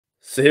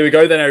So here we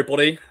go then,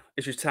 everybody.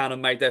 Ipswich Town have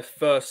made their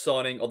first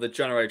signing of the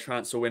January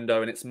transfer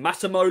window, and it's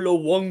Massimo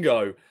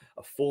Luongo,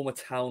 a former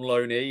Town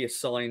loanee, is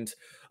signed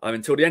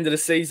until the end of the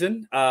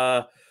season.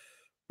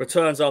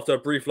 Returns after a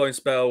brief loan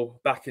spell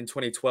back in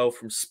 2012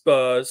 from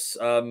Spurs.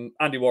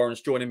 Andy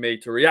Warren's joining me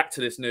to react to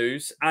this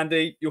news.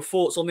 Andy, your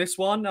thoughts on this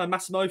one?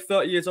 Massimo,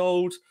 30 years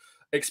old,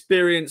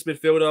 experienced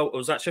midfielder,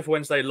 was at Sheffield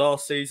Wednesday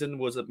last season,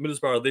 was at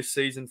Middlesbrough this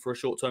season for a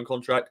short-term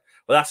contract.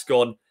 But that's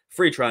gone.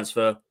 Free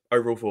transfer.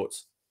 Overall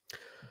thoughts?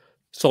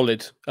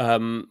 Solid.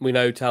 We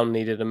know Town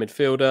needed a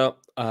midfielder.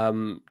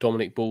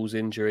 Dominic Ball's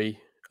injury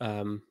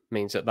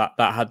means that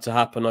had to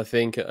happen, I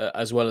think,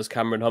 as well as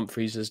Cameron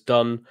Humphreys has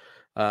done.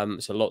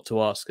 It's a lot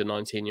to ask a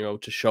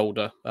 19-year-old to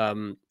shoulder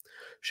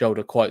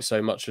quite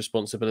so much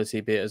responsibility,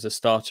 be it as a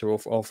starter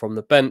or from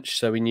the bench.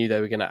 So we knew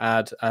they were going to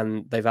add,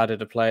 and they've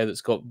added a player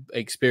that's got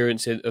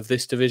experience of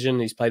this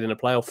division. He's played in a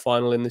playoff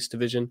final in this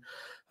division.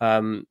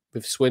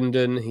 With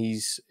Swindon,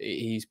 he's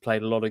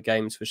played a lot of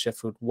games for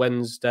Sheffield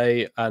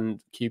Wednesday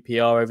and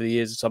QPR over the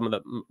years.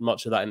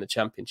 Much of that in the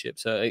Championship.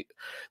 So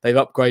they've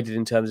upgraded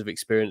in terms of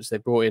experience. They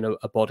brought in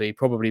a body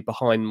probably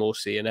behind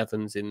Morsey and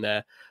Evans in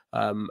there,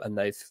 and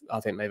I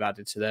think they've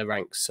added to their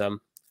ranks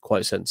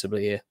quite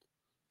sensibly here.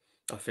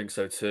 I think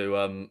so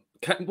too.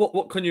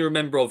 What can you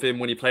remember of him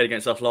when he played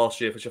against us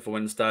last year for Sheffield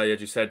Wednesday? As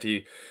you said,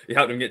 he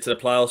helped them get to the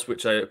playoffs,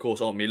 which they, of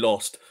course, ultimately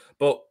lost.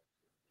 But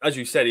as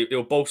you said,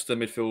 he'll bolster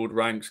midfield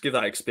ranks, give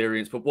that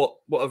experience. But what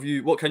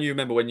can you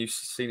remember when you've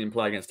seen him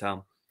play against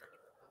Town?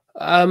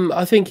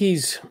 I think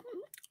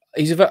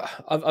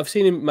I've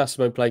seen him,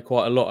 Massimo, play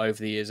quite a lot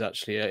over the years.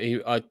 Actually,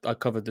 I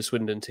covered the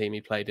Swindon team he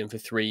played in for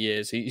 3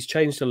 years. He's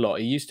changed a lot.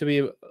 He used to be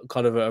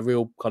a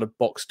real kind of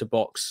box to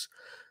box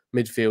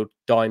midfield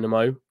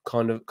dynamo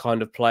kind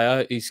of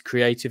player. He's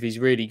creative. He's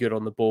really good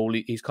on the ball.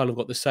 He's kind of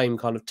got the same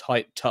kind of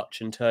tight touch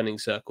and turning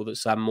circle that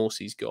Sam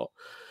Morsey's got.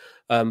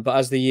 But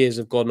as the years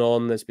have gone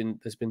on, there's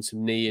been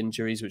some knee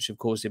injuries which have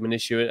caused him an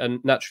issue,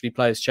 and naturally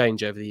players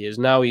change over the years.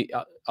 Now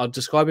I'll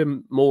describe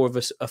him more of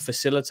a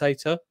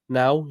facilitator.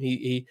 Now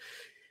he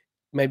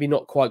maybe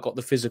not quite got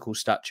the physical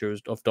stature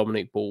of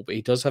Dominic Ball, but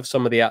he does have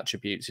some of the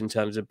attributes in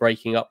terms of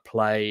breaking up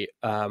play,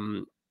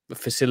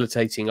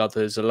 facilitating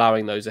others,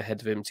 allowing those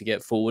ahead of him to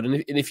get forward.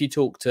 And if you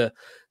talk to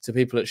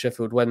people at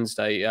Sheffield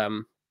Wednesday,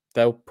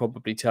 they'll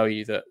probably tell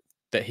you that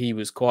he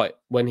was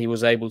when he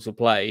was able to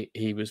play,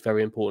 he was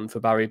very important for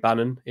Barry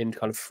Bannon in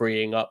kind of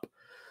freeing up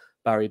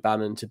Barry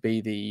Bannon to be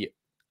the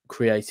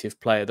creative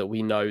player that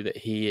we know that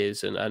he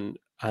is, and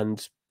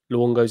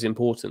Luongo's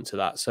important to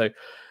that. So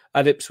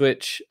at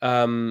Ipswich,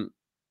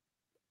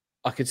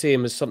 I could see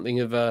him as something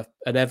of an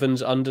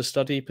Evans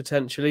understudy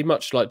potentially,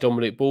 much like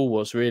Dominic Ball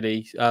was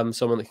really,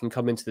 someone that can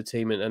come into the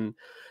team and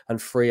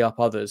free up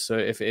others. So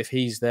if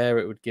he's there,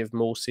 it would give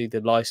Morsey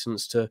the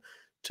license to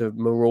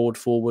maraud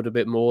forward a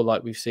bit more,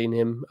 like we've seen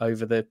him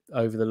over the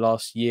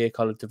last year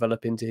kind of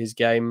develop into his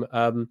game.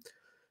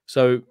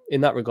 So in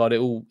that regard, it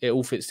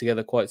all fits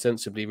together quite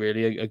sensibly,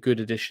 really. A good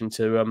addition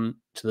to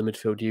the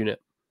midfield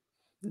unit.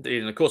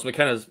 Indeed, and of course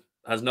McKenna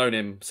has known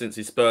him since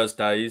his Spurs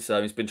days.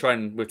 He's been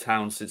training with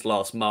Town since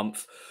last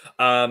month.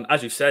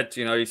 As you said,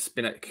 he's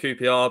been at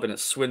QPR, been at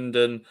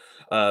Swindon.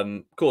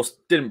 Of course,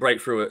 didn't break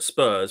through at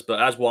Spurs, but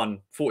has won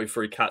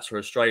 43 caps for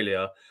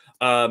Australia.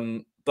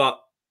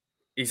 But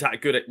he's had a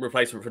good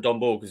replacement for Don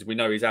Ball because we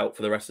know he's out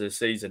for the rest of the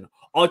season.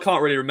 I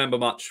can't really remember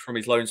much from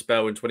his loan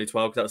spell in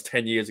 2012 because that was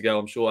 10 years ago.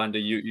 I'm sure, Andy,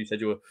 you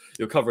said you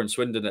were covering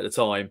Swindon at the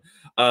time.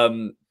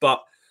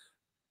 But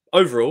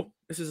overall,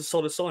 this is a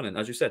solid signing,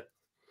 as you said.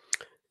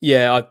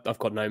 Yeah, I've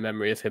got no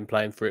memory of him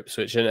playing for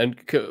Ipswich, and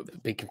to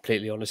be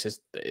completely honest,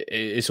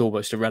 it's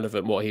almost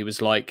irrelevant what he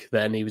was like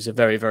then. He was a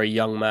very, very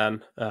young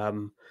man.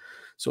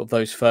 Sort of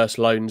those first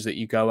loans that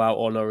you go out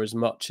on are as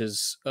much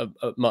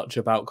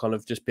about kind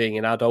of just being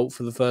an adult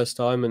for the first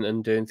time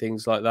and doing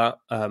things like that.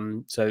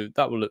 So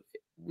that will,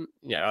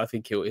 I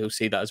think he'll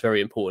see that as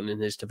very important in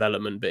his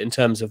development. But in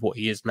terms of what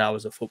he is now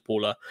as a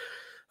footballer,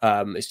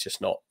 it's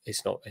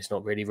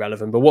not really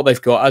relevant. But what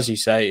they've got, as you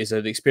say, is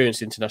an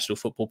experienced international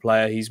football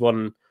player. He's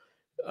won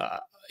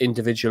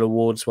individual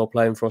awards while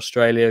playing for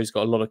Australia. He's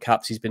got a lot of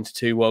caps. He's been to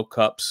 2 World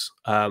Cups.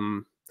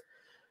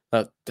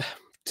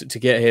 To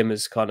get him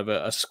as kind of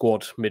a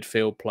squad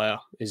midfield player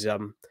is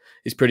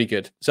pretty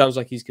good. Sounds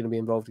like he's going to be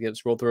involved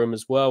against Rotherham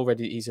as well.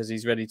 He says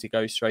he's ready to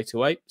go straight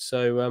away.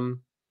 So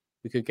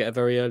we could get a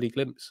very early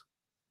glimpse.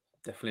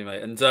 Definitely,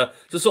 mate. And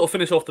to sort of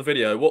finish off the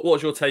video, what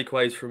was your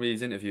takeaways from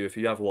his interview? If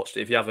you have watched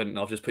it, if you haven't,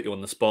 I'll just put you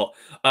on the spot.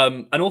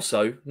 And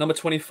also, number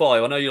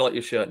 25. I know you like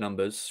your shirt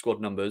numbers, squad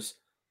numbers.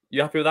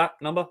 You happy with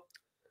that number?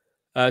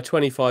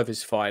 25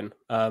 is fine.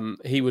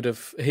 He would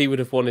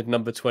have wanted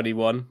number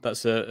 21.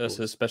 That's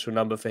a special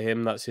number for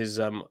him. That's his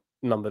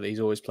number that he's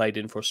always played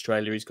in for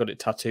Australia. He's got it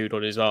tattooed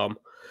on his arm.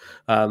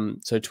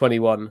 So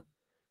 21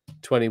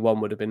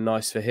 would have been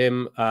nice for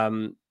him.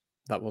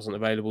 That wasn't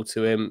available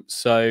to him.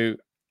 So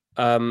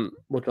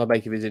what do I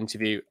make of his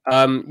interview?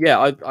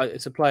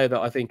 It's a player that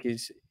I think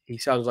he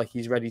sounds like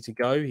he's ready to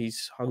go.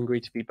 He's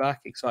hungry to be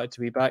back, excited to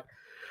be back.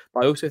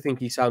 But I also think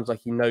he sounds like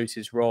he knows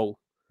his role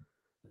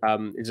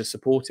is a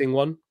supporting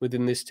one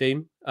within this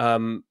team,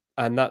 and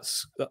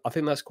I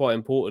think that's quite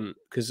important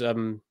because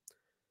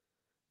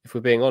if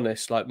we're being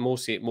honest, like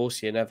Morsey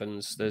and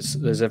Evans,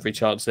 there's every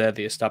chance they're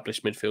the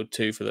established midfield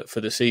two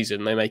for the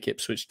season. They make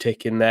Ipswich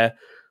tick in there,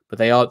 but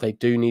they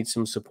do need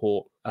some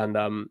support.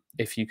 And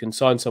if you can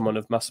sign someone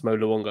of Massimo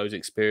Luongo's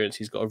experience,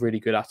 he's got a really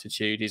good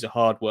attitude. He's a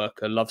hard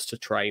worker, loves to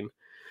train.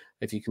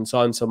 If you can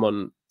sign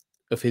someone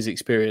of his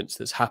experience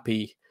that's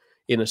happy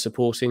in a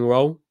supporting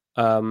role,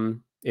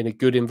 in a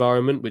good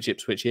environment, which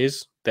Ipswich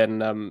is,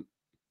 then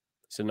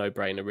it's a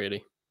no-brainer,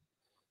 really.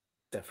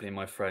 Definitely,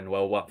 my friend.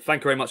 Well,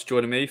 thank you very much for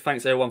joining me.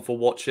 Thanks, everyone, for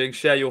watching.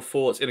 Share your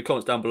thoughts in the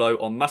comments down below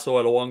on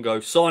Massimo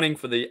Luongo signing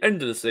for the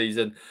end of the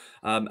season.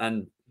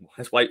 And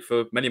let's wait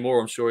for many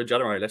more, I'm sure, in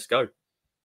January. Let's go.